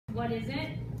what is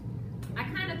it? I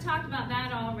kind of talked about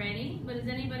that already, but does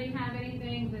anybody have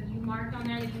anything that you marked on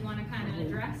there that you want to kind of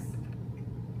address?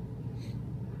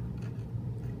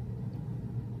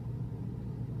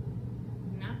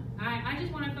 No? Alright, I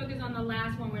just want to focus on the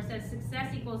last one where it says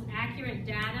success equals accurate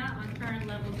data on current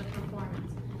levels of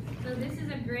performance. So this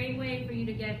is a great way for you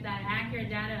to get that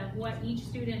accurate data of what each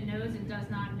student knows and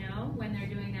does not know when they're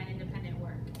doing that independent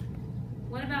work.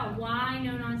 What about why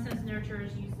no-nonsense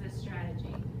nurturers use this strategy?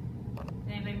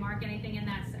 Did anybody mark anything in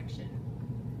that section?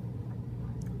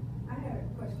 I had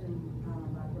a question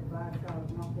about the Vibe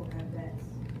Scholars Multiple At-Bats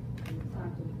in the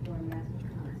time to perform master's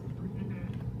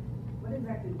concept. What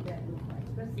exactly does that look like?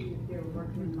 Especially if they're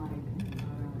working like,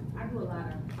 I do a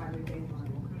lot of private-based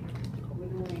learning. We're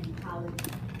doing college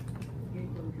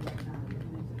inquiry right now,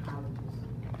 into colleges.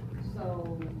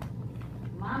 So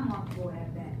my multiple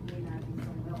at-bat may not be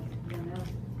someone else.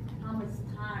 How much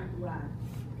time do I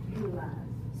utilize?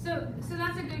 So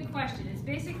that's a good question. It's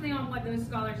basically on what those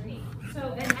scholars need. So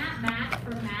an at-bat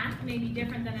for math may be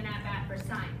different than an at-bat for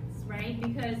science, right?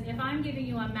 Because if I'm giving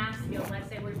you a math skill, let's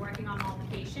say we're working on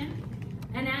multiplication,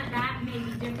 an at-bat may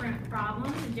be different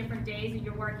problems and different days that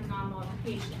you're working on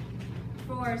multiplication.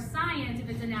 For science, if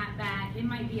it's an at-bat, it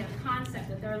might be a concept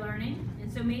that they're learning,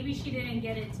 and so maybe she didn't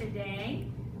get it today.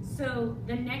 So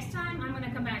the next time I'm going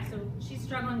to come back, so she's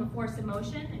struggling with force of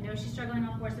motion. I know she's struggling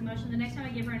on force of motion. The next time I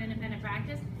give her an independent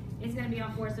practice, it's going to be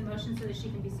on force of motion so that she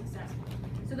can be successful.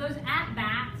 So those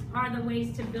at-bats are the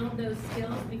ways to build those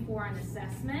skills before an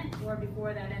assessment or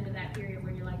before that end of that period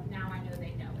where you're like, now I know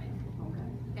they know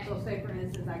it. Okay. So say for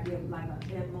instance, I give like a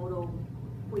Edmodo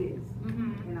quiz,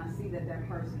 and I see that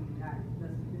person got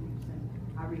less than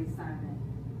 50%. I reassign that.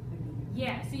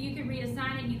 Yeah, so you could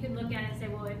reassign it, you could look at it and say,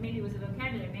 well, maybe it was a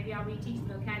vocabulary, maybe I'll reteach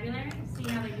the vocabulary, see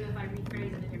how they do if I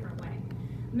rephrase it a different way.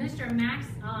 Mr. Mack's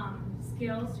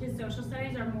skills, his social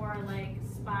studies are more like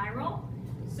spiral.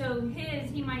 So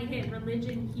he might hit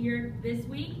religion here this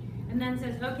week, and then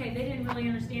says, okay, they didn't really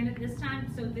understand it this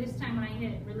time, so this time when I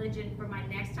hit religion for my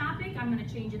next topic, I'm gonna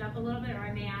change it up a little bit, or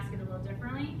I may ask it a little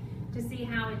differently to see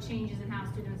how it changes and how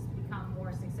students become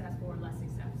more successful or less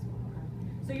successful.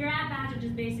 So your at-bats are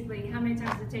just basically how many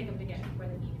times does it take them to get where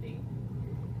they need to be.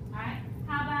 Alright,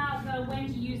 how about the when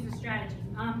to use the strategies?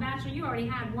 Bachelor, you already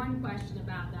had one question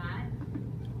about that.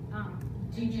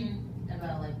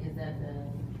 About like, is that the,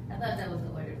 I thought that was the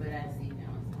order, but I see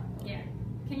now it's not the order. Yeah.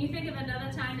 Can you think of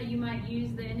another time that you might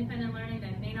use the independent learning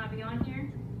that may not be on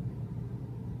here?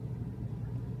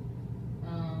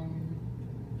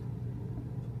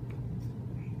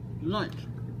 Lunch.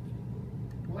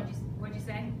 What'd you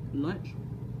say? Lunch.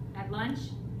 At lunch?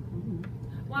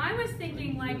 Well, I was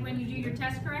thinking like when you do your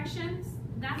test corrections,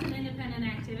 that's an independent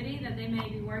activity that they may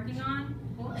be working on.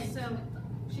 So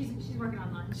she's working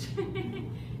on lunch.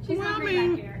 She's Well, I hungry back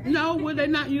mean, here. no, would they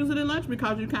not use it in lunch?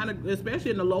 Because you kind of, especially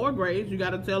in the lower grades, you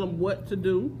got to tell them what to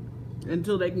do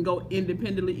until they can go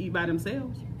independently eat by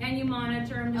themselves. And you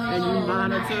monitor them. And you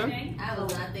monitor. I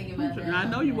was not thinking about that. I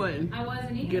know you wasn't. I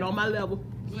wasn't either. Get on my level.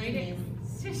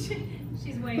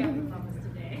 She's way up from us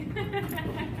today.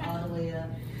 All the way up.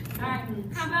 All right,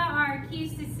 how about our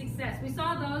keys to success? We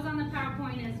saw those on the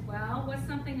PowerPoint as well. What's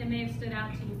something that may have stood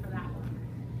out to you for that one?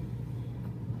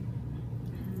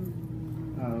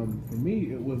 For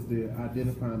me, it was the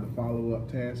identifying the follow-up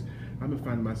tasks. I've been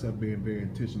finding myself being very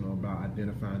intentional about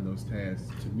identifying those tasks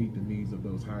to meet the needs of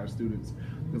those higher students,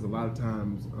 because a lot of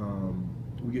times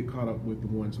we get caught up with the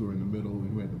ones who are in the middle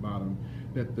and who are at the bottom,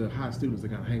 that the high students are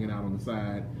kind of hanging out on the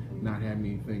side, not having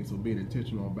anything. So being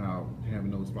intentional about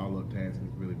having those follow-up tasks has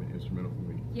really been instrumental for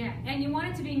me. Yeah, and you want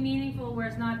it to be meaningful where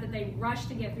it's not that they rush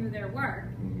to get through their work,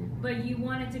 but you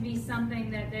want it to be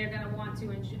something that they're going to want to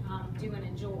do and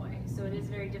enjoy. So it is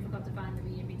very difficult to find the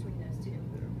in between those two.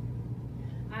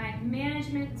 All right,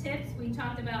 management tips. We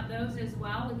talked about those as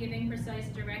well with giving precise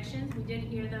directions. We did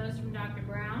hear those from Dr.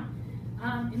 Brown.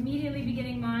 Immediately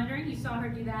beginning monitoring. You saw her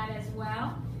do that as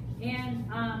well. And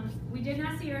we did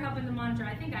not see her helping the monitor.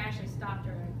 I think I actually stopped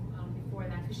her before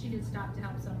that because she did stop to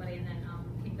help somebody and then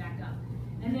came back up.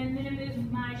 And then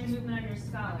minimize your movement of your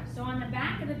scholar. So on the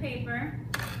back of the paper,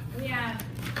 we have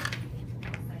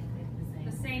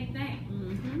the same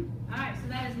thing. All right, so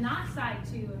that is not side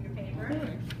 2 of your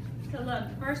paper. So look,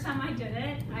 the first time I did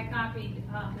it, I copied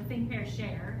the think, pair,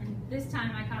 share. And this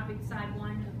time I copied side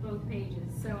 1 of both pages.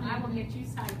 So I will get you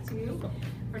side 2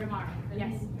 for tomorrow.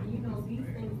 Yes? You know, these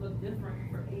things look different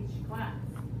for each class.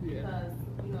 Because,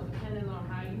 you know, depending on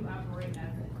how you operate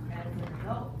as an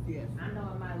adult. Yes. I know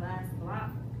in my last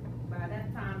block, by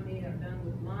that time they are done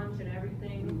with lunch and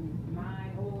everything, my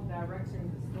whole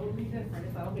direction is totally different.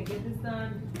 It's like, okay, get this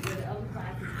done, where the other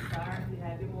classes start, you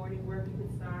have your morning work, you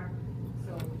can start.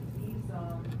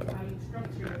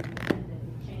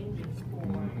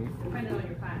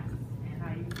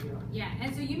 Yeah,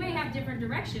 and so you may have different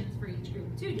directions for each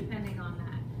group too, depending on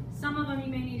that. Some of them you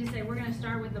may need to say, we're gonna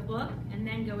start with the book and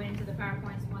then go into the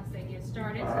PowerPoints once they get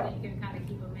started, so that you can kind of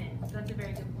keep them in. So that's a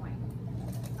very good point.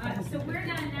 So we're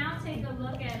gonna now take a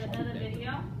look at another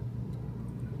video.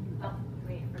 Oh,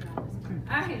 wait, I forgot this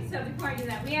part. Okay, so before I do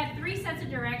that, we had 3 sets of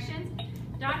directions.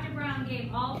 Dr. Brown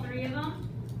gave all 3 of them.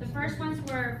 The first ones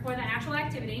were for the actual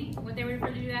activity, what they were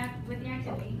referred to do that with the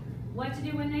activity, what to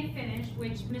do when they finish,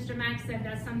 which Mr. Max said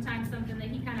that's sometimes something that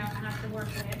he kind of has to work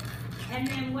with, and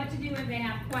then what to do if they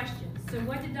have questions. So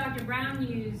what did Dr. Brown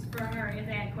use for her if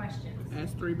they had questions?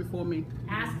 Ask 3 before me.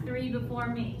 Ask 3 before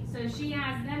me. So she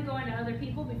has them go into other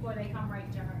people before they come right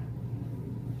to her.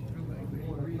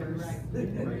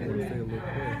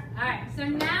 Alright, so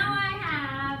now I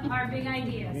have our big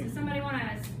idea. So somebody want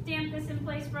to stamp this in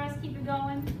place for us, keep it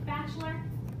going? Bachelor?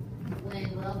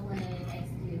 When well planned and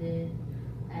executed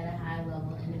at a high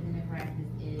level, independent practice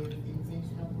is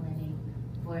intentional planning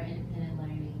for independent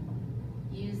learning,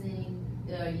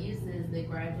 uses the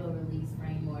gradual release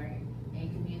framework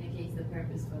and communicates the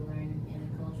purpose for learning in a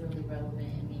culturally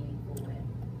relevant and meaningful way.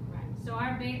 Right. So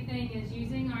our big thing is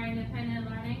using our independent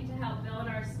learning to help build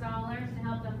our scholars, to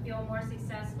help them feel more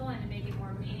successful and to make it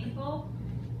more meaningful,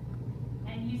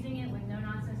 and using it with no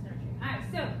nonsense nurturing. Alright,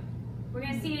 so we're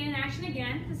going to see it in action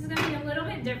again. This is going to be a little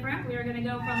bit different. We are going to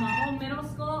go from a whole middle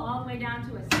school all the way down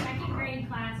to a 2nd grade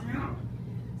classroom.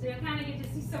 So you'll kind of get to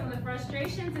see some of the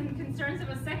frustrations and concerns of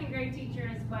a 2nd grade teacher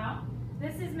as well.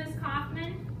 This is Ms.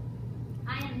 Kaufman.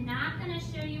 I am not going to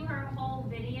show you her whole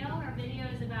video. Her video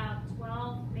is about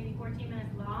 12, maybe 14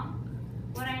 minutes long.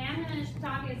 What I am going to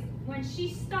talk is when she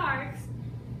starts,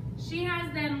 she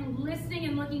has them listening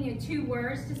and looking at 2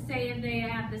 words to say if they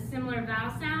have the similar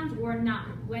vowel sounds or not.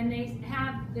 When they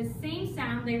have the same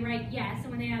sound, they write yes,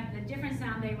 and when they have a different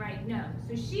sound, they write no.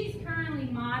 So she's currently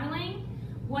modeling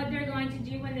what they're going to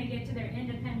do when they get to their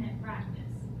independent practice.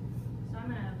 So I'm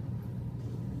going to...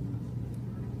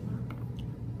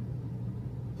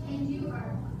 And you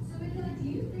are. So Michaela, do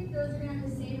you think those are going to have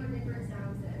the same or different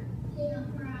sounds then?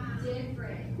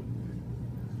 Different.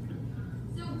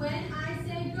 So when I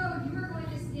say go, you are going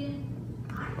to stand.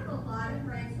 I have a lot of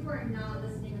friends who are not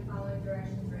listening and following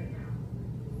directions right now.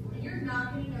 And you're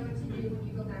not going to know what to do when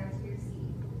you go back to your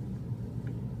seat.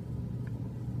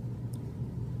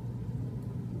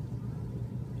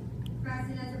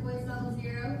 Preston as a voice level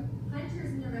 0.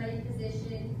 Hunter's in the ready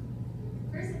position.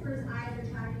 Christopher's eyes are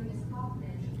tracking Miss Kaufman.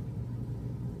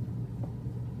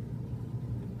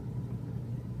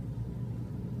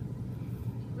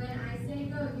 When I say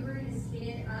go, you are going to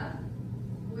stand up,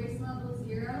 voice level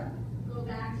 0, go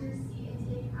back to your seat and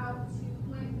take out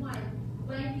 2.1.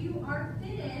 When you are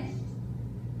finished,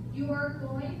 you are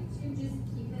going to just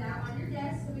keep it out on your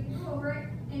desk so we can go over it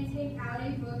and take out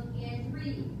a book and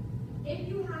read. If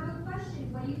you have a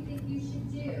question, what do you think you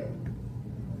should do?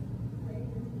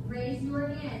 Raise your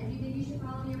hand. Do you think you should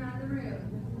follow me around the room?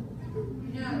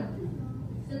 No.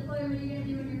 So Chloe, what are you going to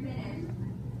do when you're finished?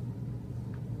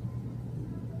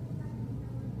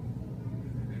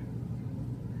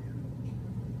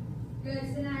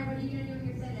 Good. Sinai, what are you going to do when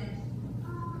you're finished?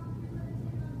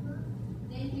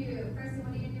 Thank you. Preston,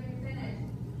 what are you going to do when you're finished?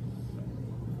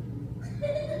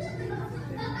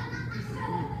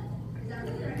 Is that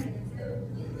what you're answer?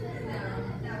 No,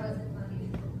 that wasn't funny.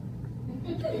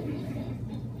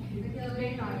 Michaela, what are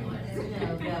you doing? No,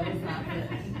 that was not good.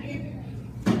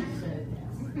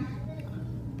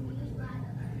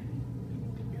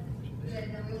 Good,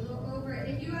 then we'll go over it.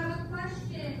 If you have a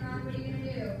question, Ron, what are you going to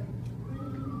do?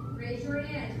 Raise your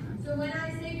hand. So when I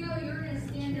say go,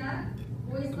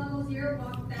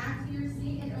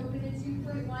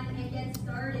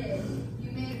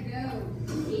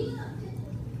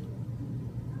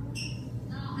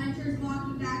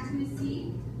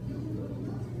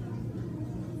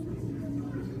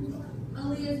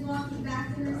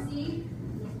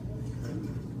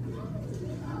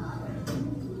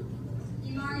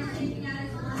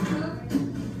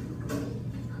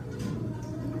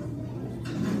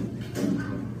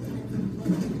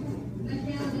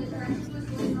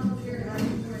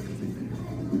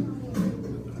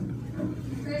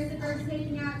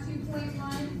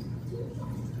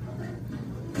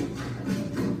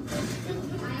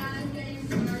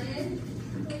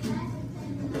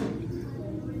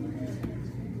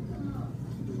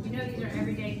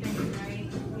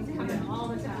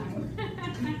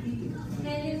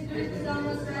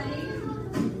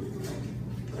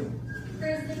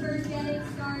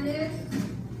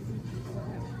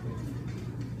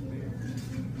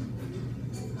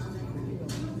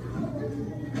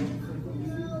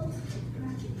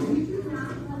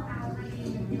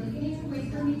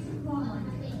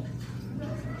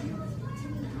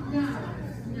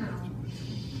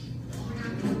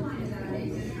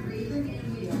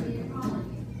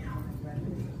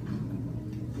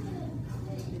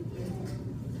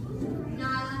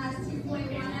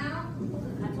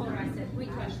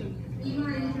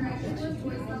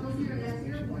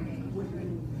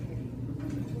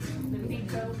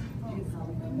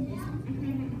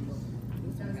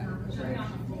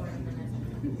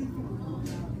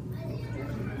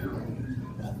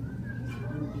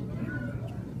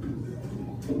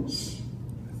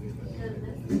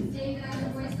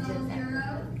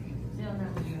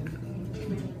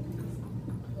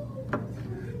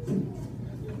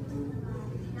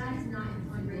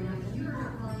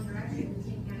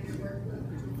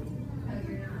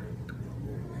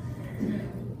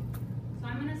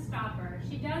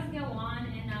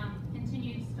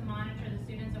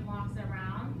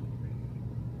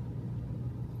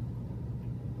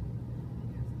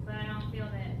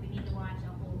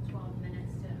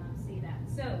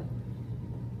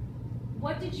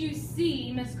 did you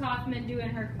see Ms. Kaufman do in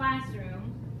her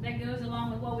classroom that goes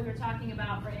along with what we were talking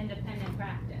about for independent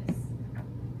practice?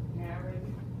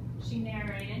 Narrated. She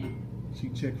narrated. She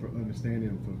checked for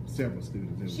understanding for several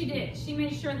students. She did. She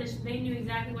made sure that they knew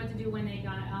exactly what to do when they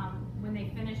got when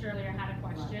they finished earlier, had a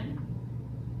question.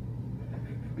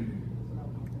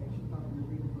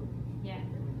 Yeah.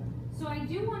 So I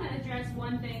do want to address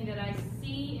one thing that I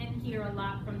see and hear a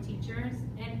lot from teachers.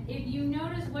 And if you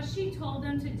notice, what she told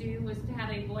them to do was to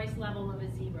have a voice level of a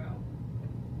 0.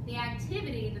 The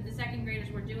activity that the second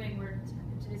graders were doing were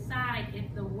to decide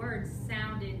if the words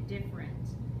sounded different.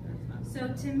 So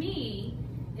to me,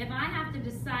 if I have to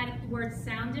decide if the words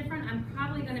sound different, I'm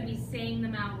probably going to be saying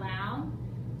them out loud.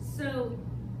 So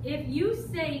if you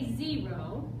say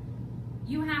 0,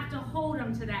 you have to hold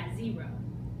them to that 0.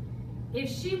 If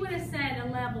she would have said a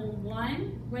level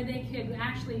 1 where they could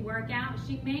actually work out,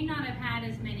 she may not have had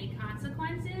as many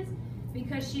consequences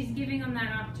because she's giving them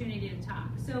that opportunity to talk.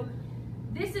 So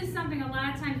this is something a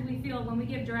lot of times we feel when we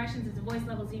give directions, it's a voice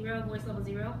level 0, voice level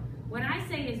 0. What I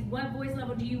say is, what voice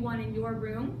level do you want in your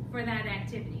room for that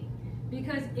activity?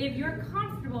 Because if you're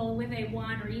comfortable with a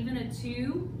 1 or even a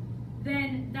 2,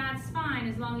 then that's fine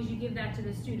as long as you give that to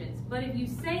the students. But if you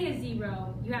say a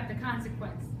 0, you have the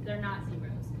consequence. They're not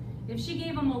zeros. If she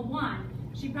gave them a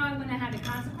 1, she probably wouldn't have had the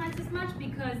consequence as much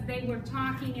because they were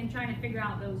talking and trying to figure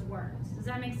out those words. Does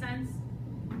that make sense?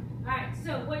 All right,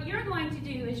 so what you're going to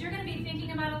do is you're going to be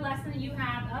thinking about a lesson that you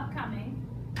have upcoming.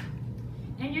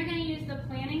 And you're going to use the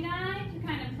planning guide to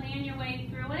kind of plan your way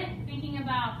through it, thinking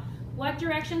about what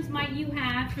directions might you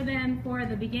have for them for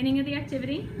the beginning of the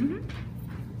activity,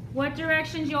 what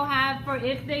directions you'll have for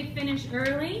if they finish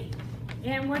early,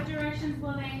 and what directions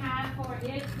will they have for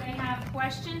if they have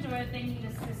questions or if they need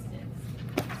assistance.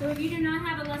 So if you do not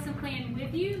have a lesson plan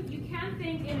with you, you can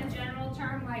think in a general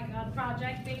term like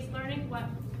project-based learning,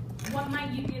 what might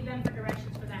you give them for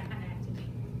directions for that kind of activity.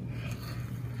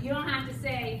 You don't have to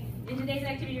say, in today's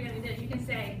activity you're going to do this. You can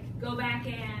say, go back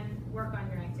and work on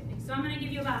your activity. So I'm going to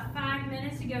give you about 5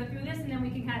 minutes to go through this, and then we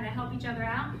can kind of help each other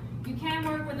out. You can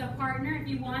work with a partner if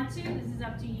you want to. This is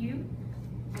up to you.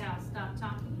 And I'll stop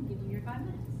talking and give you your 5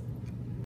 minutes.